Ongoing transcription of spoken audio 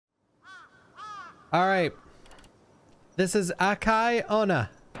All right. This is Akai Onna.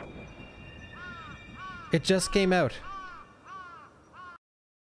 It just came out.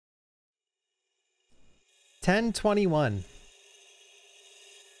 10:21.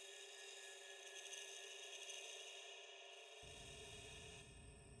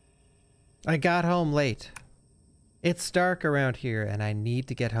 I got home late. It's dark around here and I need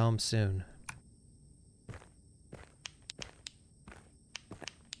to get home soon.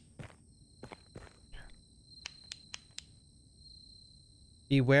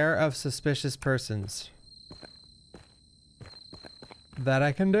 Beware of suspicious persons. That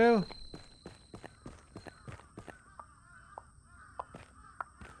I can do.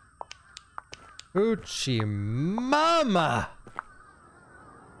 Hoochie mama!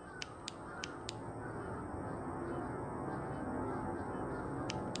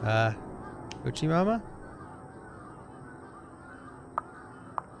 Hoochie mama?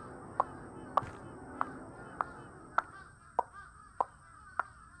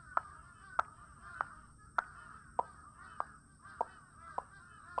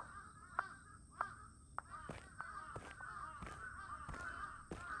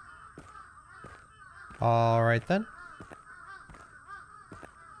 All right then.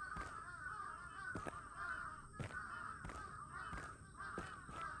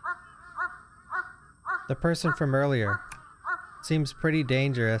 The person from earlier seems pretty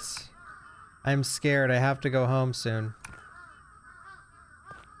dangerous. I'm scared. I have to go home soon.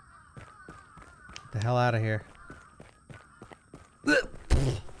 Get the hell out of here.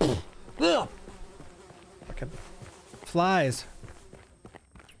 Fucking flies.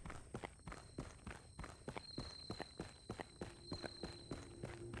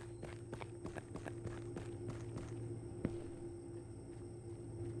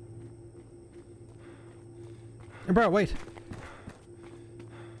 Bro, wait.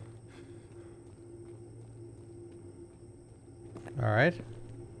 All right.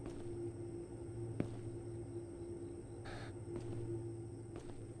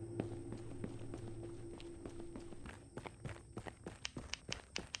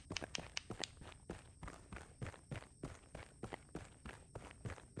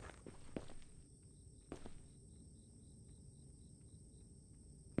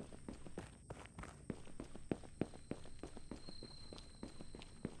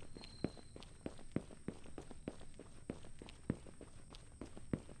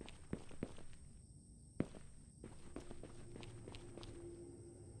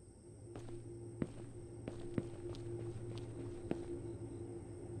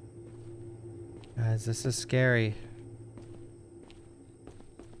 Guys, this is scary.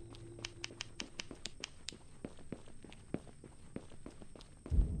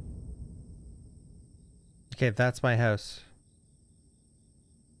 Okay, that's my house.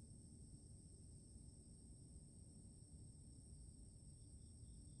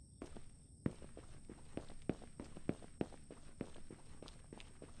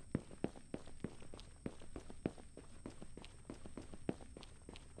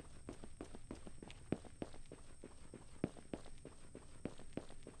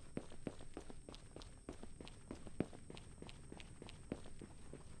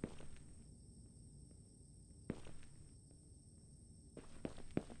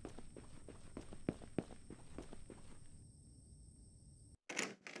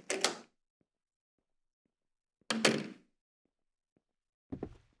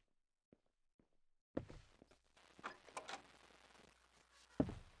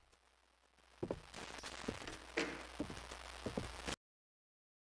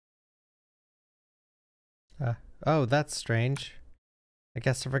 Oh, that's strange. I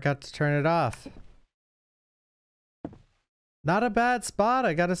guess I forgot to turn it off. Not a bad spot,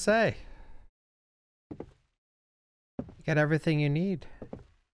 I gotta say. You got everything you need.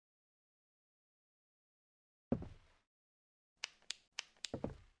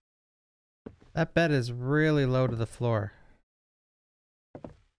 That bed is really low to the floor.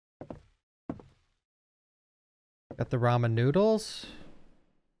 Got the ramen noodles.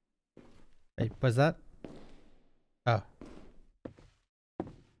 Wait, was that? Oh.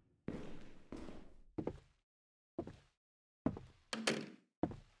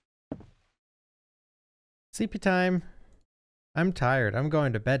 Sleepy time. I'm tired. I'm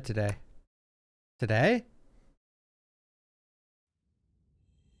going to bed today. Today?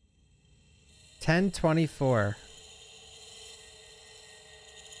 10:24.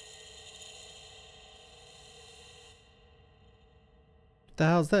 What the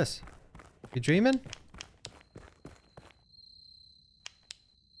hell's this? You dreaming?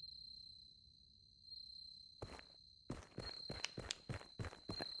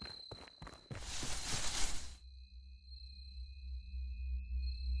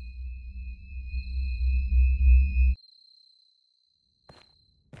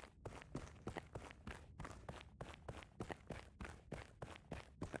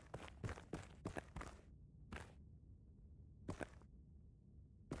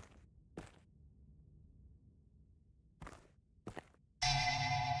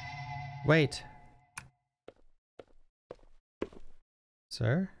 Wait.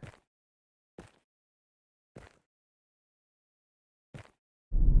 Sir?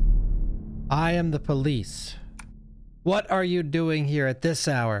 I am the police. What are you doing here at this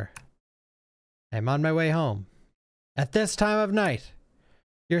hour? I'm on my way home. At this time of night.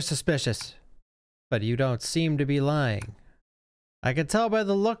 You're suspicious. But you don't seem to be lying. I can tell by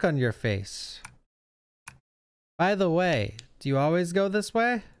the look on your face. By the way, do you always go this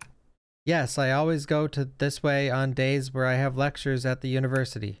way? Yes, I always go to this way on days where I have lectures at the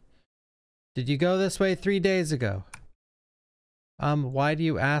university. Did you go this way 3 days ago? Why do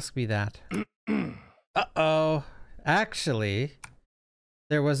you ask me that? Uh-oh. Actually,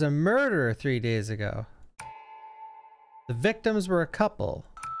 there was a murder 3 days ago. The victims were a couple.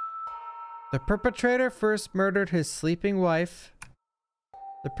 The perpetrator first murdered his sleeping wife.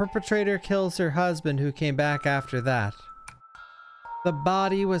 The perpetrator kills her husband, who came back after that. The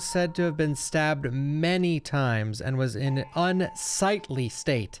body was said to have been stabbed many times and was in an unsightly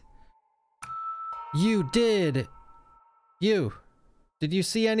state. Did you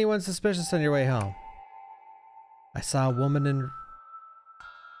see anyone suspicious on your way home? I saw a woman in...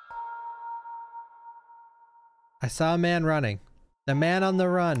 I saw a man running. The man on the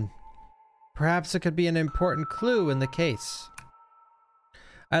run. Perhaps it could be an important clue in the case.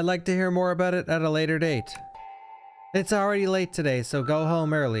 I'd like to hear more about it at a later date. It's already late today, so go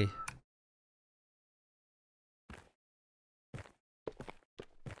home early.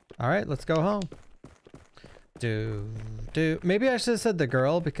 Alright, let's go home. Maybe I should have said the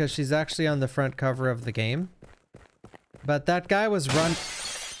girl, because she's actually on the front cover of the game. But that guy was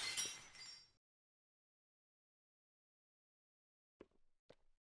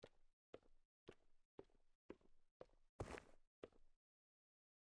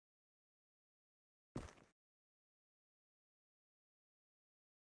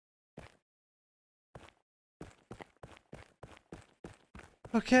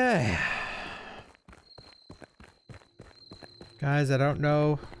Okay. Guys, I don't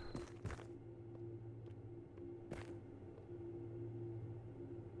know.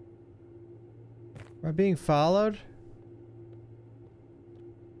 Am I being followed?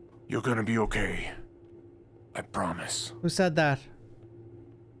 You're gonna be okay. I promise. Who said that?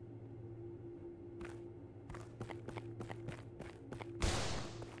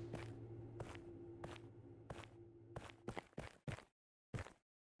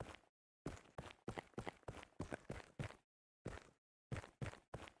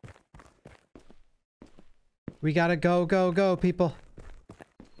 We gotta go, people.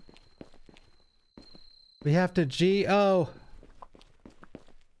 We have to G-O.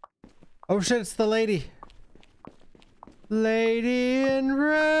 Oh shit, it's the lady. Lady in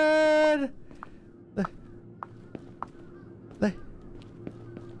red.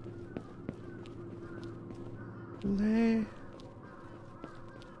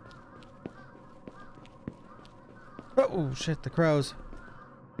 Oh shit, the crows.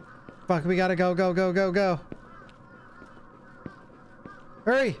 Fuck, we gotta go.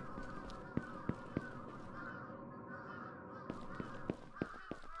 Hurry!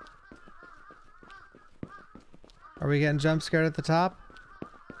 Are we getting jump scared at the top?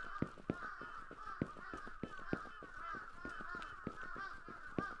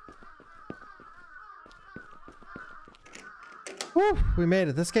 Whew, we made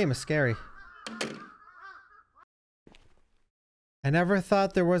it. This game is scary. I never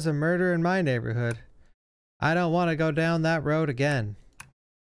thought there was a murder in my neighborhood. I don't want to go down that road again.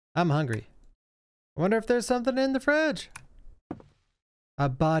 I'm hungry. I wonder if there's something in the fridge. A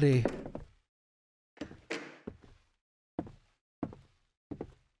body.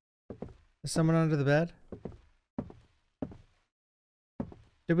 Is someone under the bed?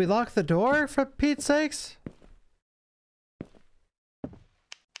 Did we lock the door, for Pete's sakes?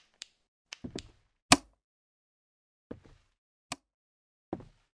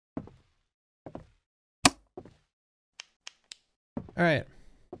 All right.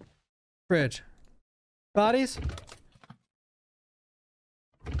 Fridge. Bodies?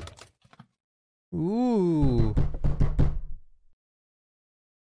 Ooh.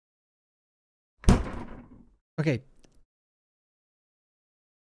 Okay.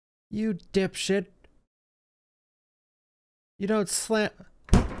 You dipshit. You don't slam.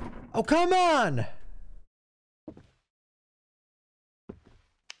 Oh, come on!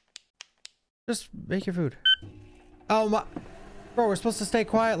 Just make your food. Oh my. Bro, we're supposed to stay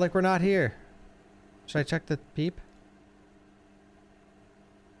quiet like we're not here. Should I check the peep?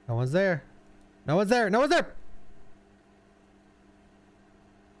 No one's there. No one's there. No one's there!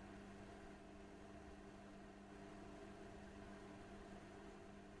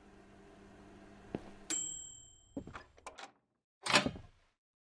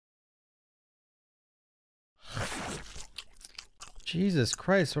 Jesus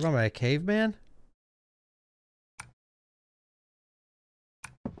Christ, what am I, a caveman?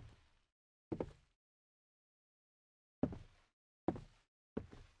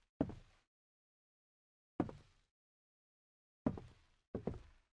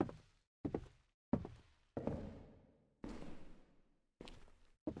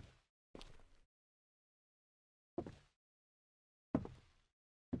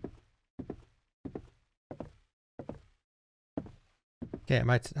 Okay,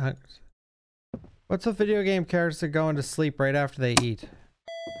 what's a video game character going to sleep right after they eat?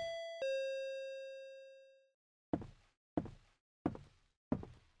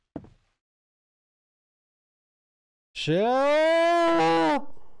 Chill!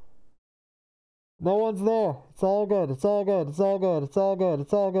 No one's there. It's all good. It's all good. It's all good. It's all good.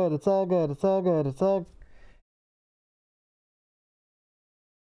 It's all good. It's all good. It's all good. It's all.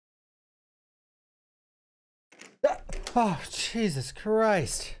 Oh, Jesus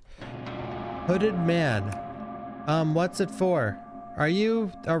Christ. Hooded man. What's it for? Are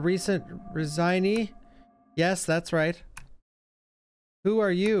you a recent resignee? Yes, that's right. Who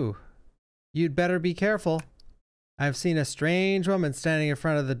are you? You'd better be careful. I've seen a strange woman standing in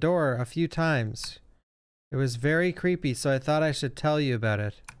front of the door a few times. It was very creepy, so I thought I should tell you about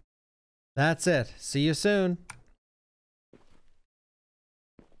it. That's it. See you soon.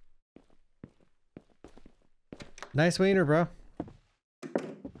 Nice wiener, bro.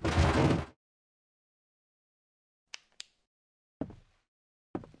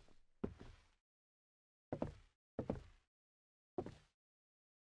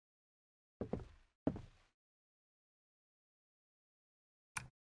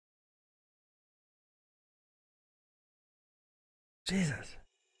 Jesus.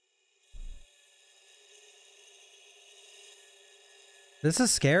 This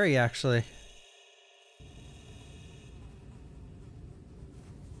is scary, actually.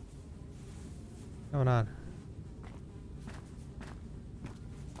 What's going on?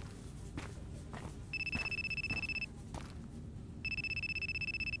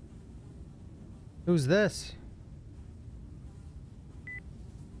 Who's this?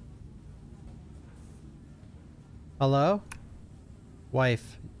 Hello?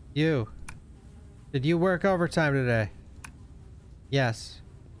 Wife. You. Did you work overtime today? Yes.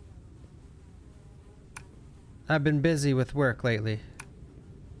 I've been busy with work lately.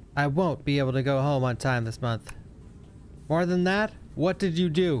 I won't be able to go home on time this month. More than that, what did you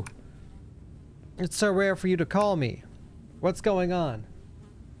do? It's so rare for you to call me. What's going on?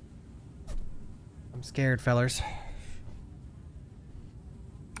 I'm scared, fellers.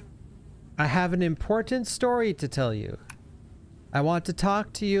 I have an important story to tell you. I want to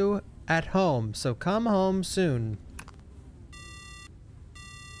talk to you at home, so come home soon.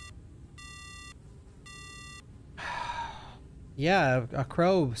 Yeah, a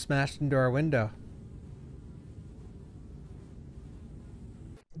crow smashed into our window.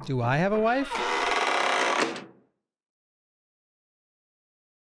 Do I have a wife?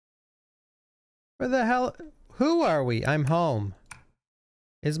 Where the hell? Who are we? I'm home.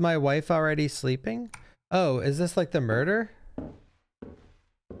 Is my wife already sleeping? Oh, is this like the murder?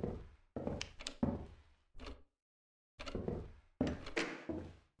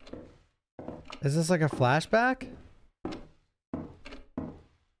 Is this like a flashback?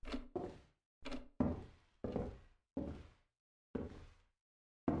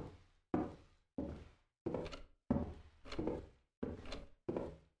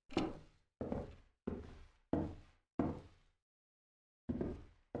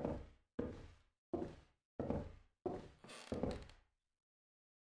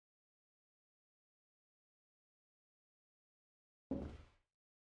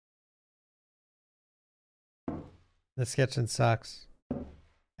 This kitchen sucks.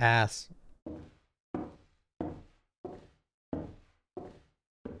 Ass.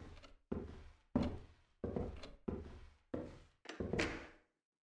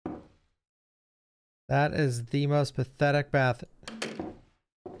 That is the most pathetic bath.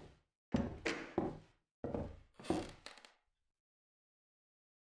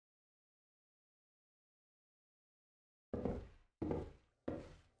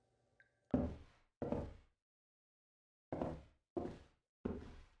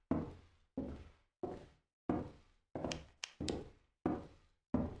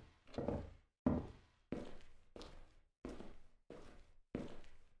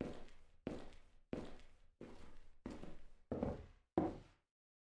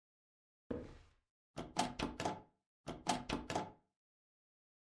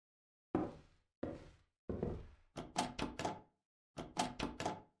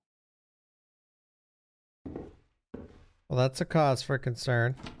 Well, that's a cause for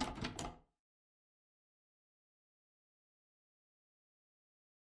concern.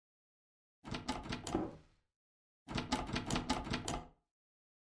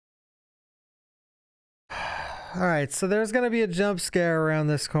 Alright, so there's gonna be a jump scare around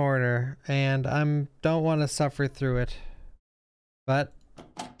this corner, and don't want to suffer through it. But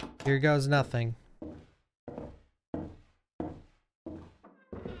here goes nothing.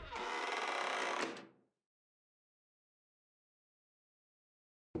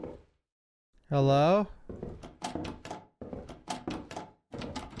 Hello?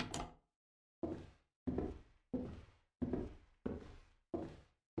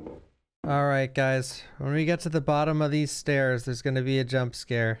 Alright guys, when we get to the bottom of these stairs, there's gonna be a jump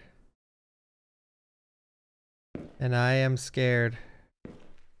scare. And I am scared.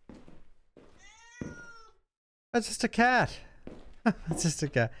 That's just a cat. It's just a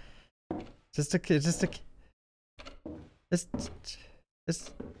cat. Just a kid, just a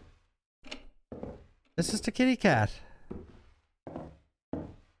it's just a kitty cat.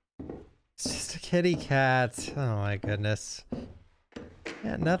 It's just a kitty cat. Oh my goodness.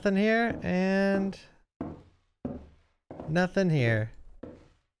 Yeah, nothing here, and nothing here.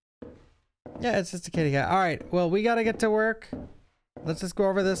 Yeah, it's just a kitty cat. Alright, well, we gotta get to work. Let's just go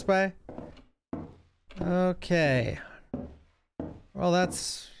over this way. Okay. Well,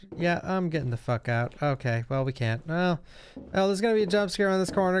 that's... yeah, I'm getting the fuck out. Okay, well, we can't. Well, there's gonna be a jump scare on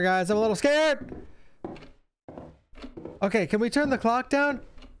this corner, guys. I'm a little scared! Okay, can we turn the clock down?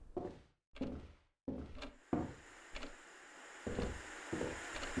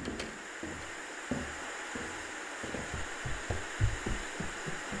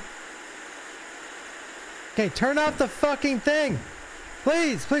 Okay, turn off the fucking thing!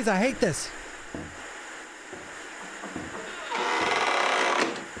 Please, please, I hate this!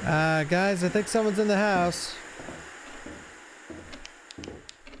 Guys, I think someone's in the house.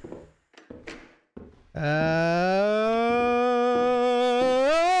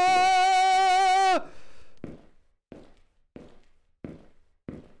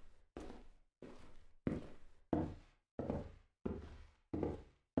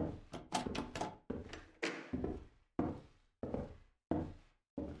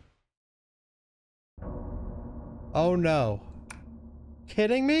 Oh no.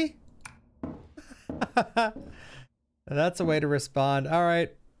 Kidding me? That's a way to respond.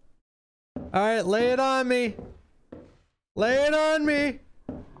 Alright. Alright, lay it on me. Lay it on me.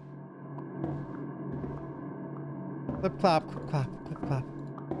 Clip clop, clip clop, clip clop.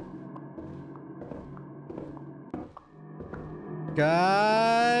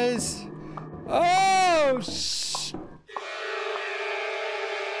 Guys. Oh shh.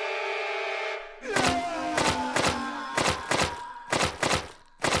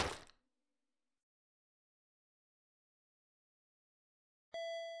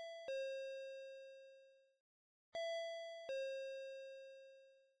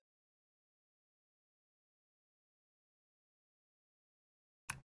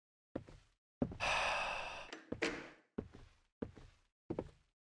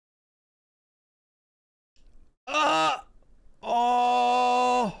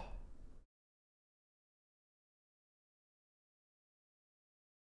 Oh!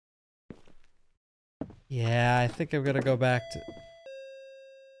 Yeah, I think I'm gonna go back to...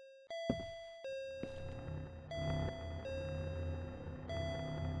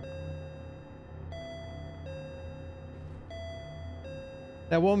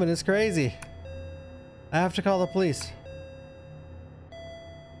 That woman is crazy. I have to call the police.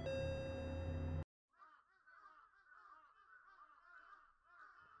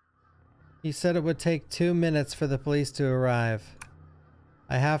 He said it would take 2 minutes for the police to arrive.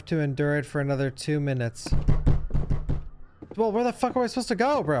 I have to endure it for another 2 minutes. Well, where the fuck are we supposed to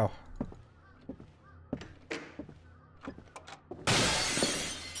go, bro?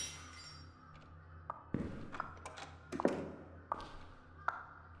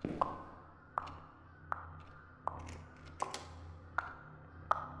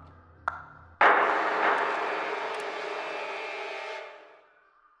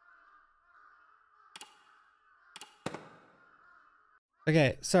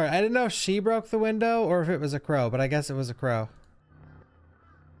 Okay, sorry, I didn't know if she broke the window or if it was a crow, but I guess it was a crow.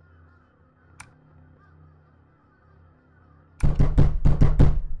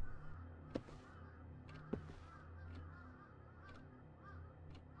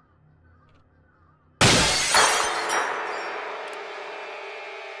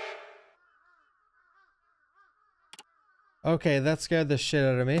 Okay, that scared the shit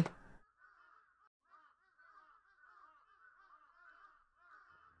out of me.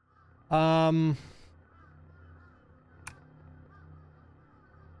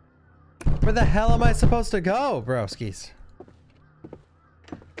 Where the hell am I supposed to go, broskies?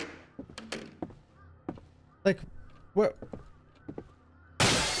 Like, where?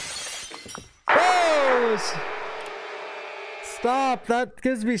 Oh! Stop! That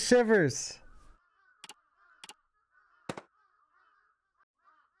gives me shivers.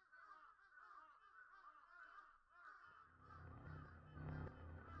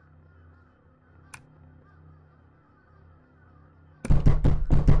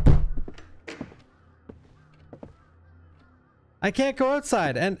 I can't go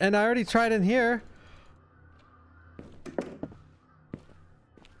outside, and I already tried in here.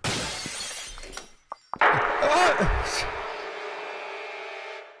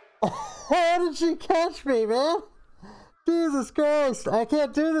 How did she catch me, man? Jesus Christ, I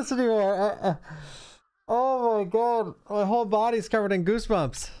can't do this anymore. Oh my god, my whole body's covered in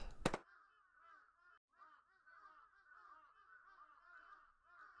goosebumps.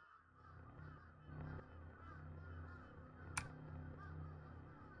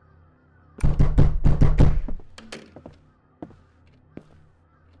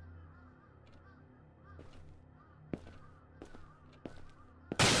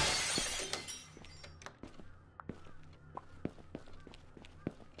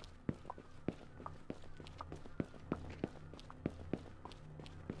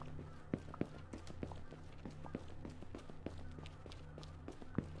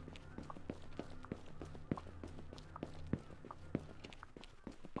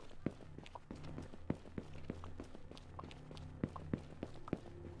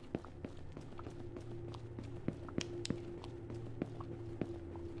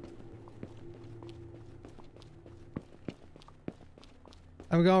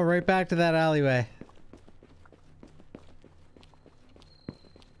 I'm going right back to that alleyway.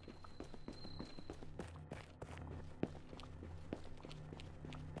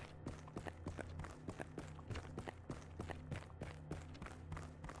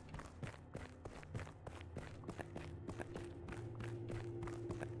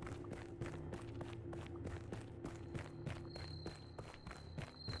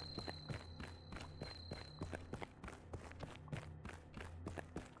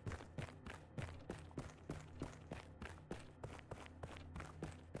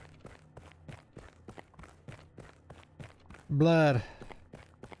 Blood.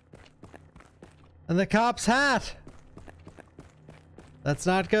 And the cop's hat! That's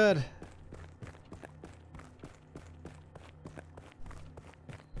not good.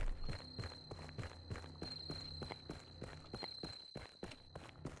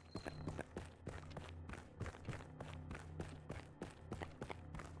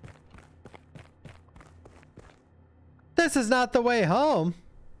 This is not the way home.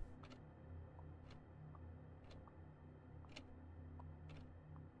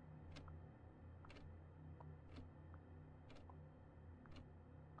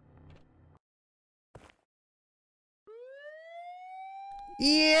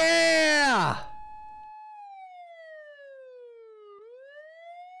 Yeah!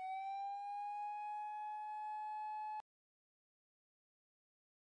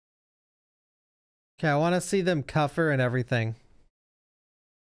 Okay, I want to see them cuff her and everything.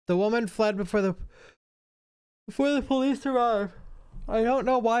 The woman fled before the police arrived. I don't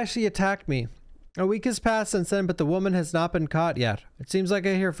know why she attacked me. A week has passed since then, but the woman has not been caught yet. It seems like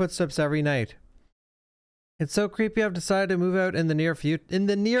I hear footsteps every night. It's so creepy I've decided to move out in the near future. In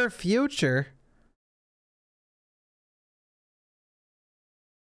the near future?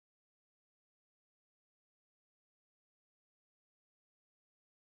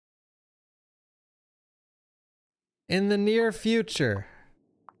 In the near future.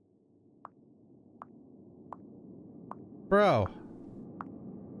 Bro.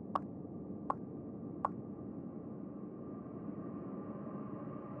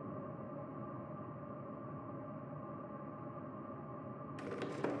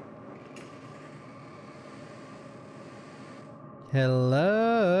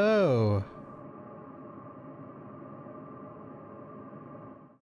 Hello.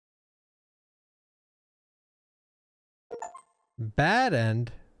 Bad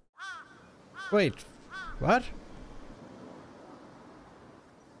end? Wait, what?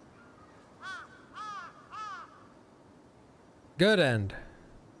 Good end.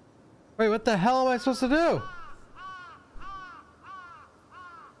 Wait, what the hell am I supposed to do?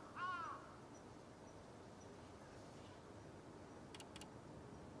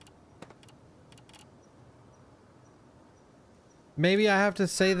 Maybe I have to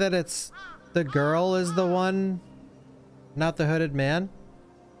say that it's the girl is the one, not the hooded man?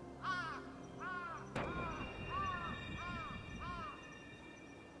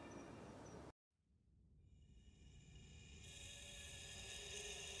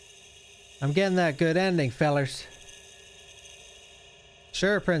 I'm getting that good ending, fellers.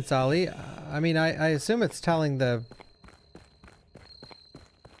 Sure, Prince Ali. I mean, I assume it's telling the...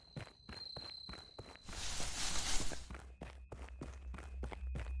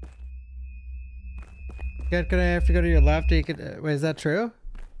 Gonna have to go to your left. You could, wait, is that true?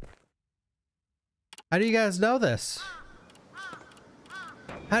 How do you guys know this?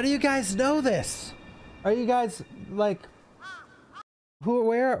 How do you guys know this? Are you guys like... who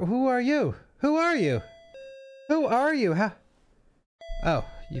are you? Who are you? Who are you? How... Oh,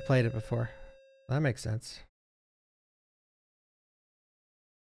 you played it before. That makes sense.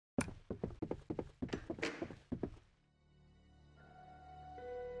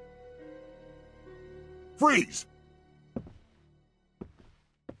 Freeze!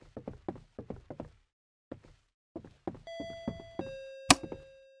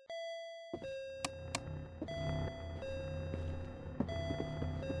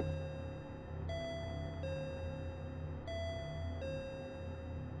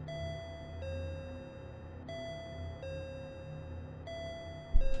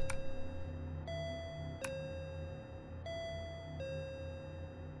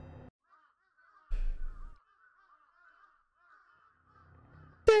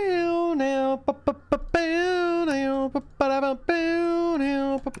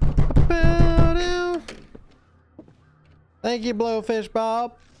 Thank you, Blowfish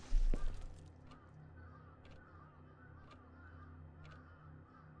Bob.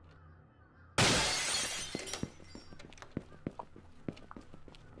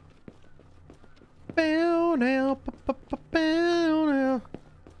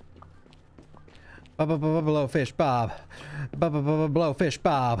 Blowfish Bob. Blowfish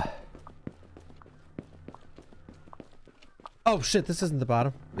Bob. Oh shit, this isn't the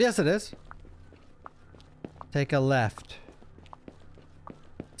bottom. Yes, it is. Take a left.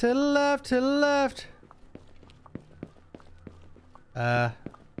 To the left, to the left. But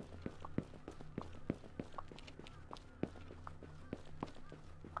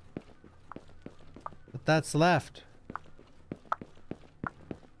that's left.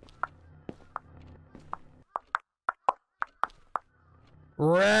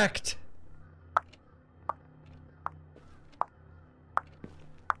 Wrecked.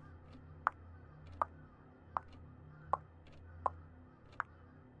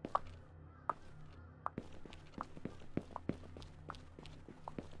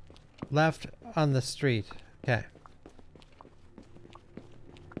 Left on the street. Okay.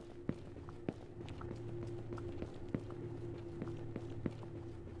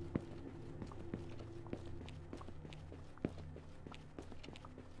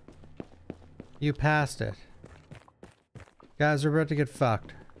 You passed it. Guys, we're about to get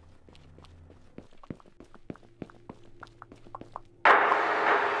fucked.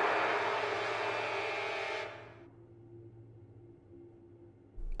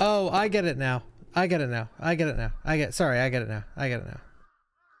 Oh, I get it now. I get it now. I get it now. Sorry, I get it now. I get it now.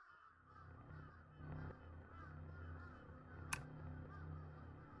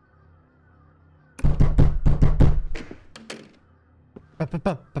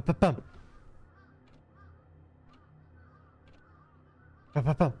 Ba-ba-bum, ba-ba-bum.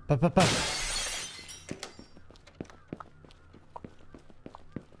 Ba-ba-bum, ba-ba-bum.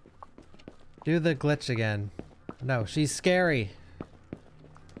 Do the glitch again. No, she's scary.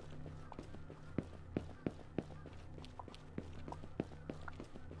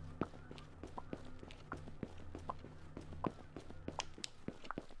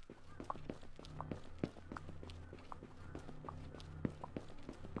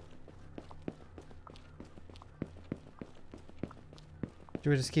 Do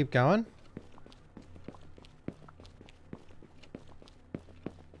we just keep going?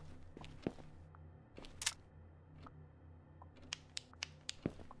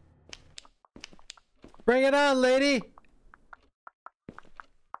 Bring it on, lady!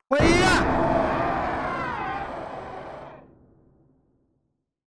 Wait, yeah!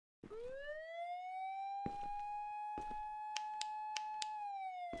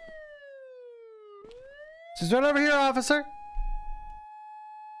 She's right over here, officer.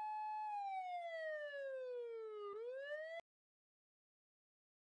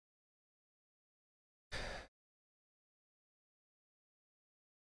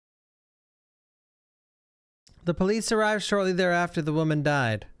 The police arrived shortly thereafter the woman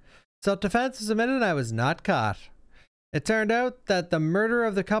died. Self-defense was admitted and I was not caught. It turned out that the murderer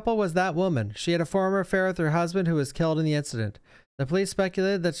of the couple was that woman. She had a former affair with her husband who was killed in the incident. The police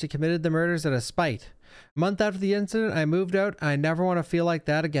speculated that she committed the murders out of spite. A month after the incident, I moved out. I never want to feel like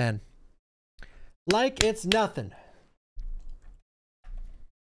that again. Like it's nothing.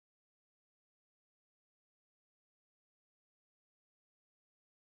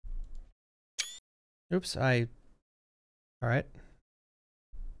 Oops, alright.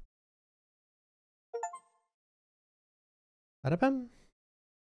 Bada-bum.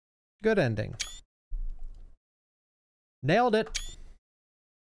 Good ending. Nailed it.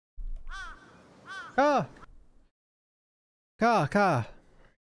 Ah!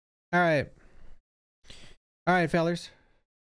 Alright. Alright, fellers.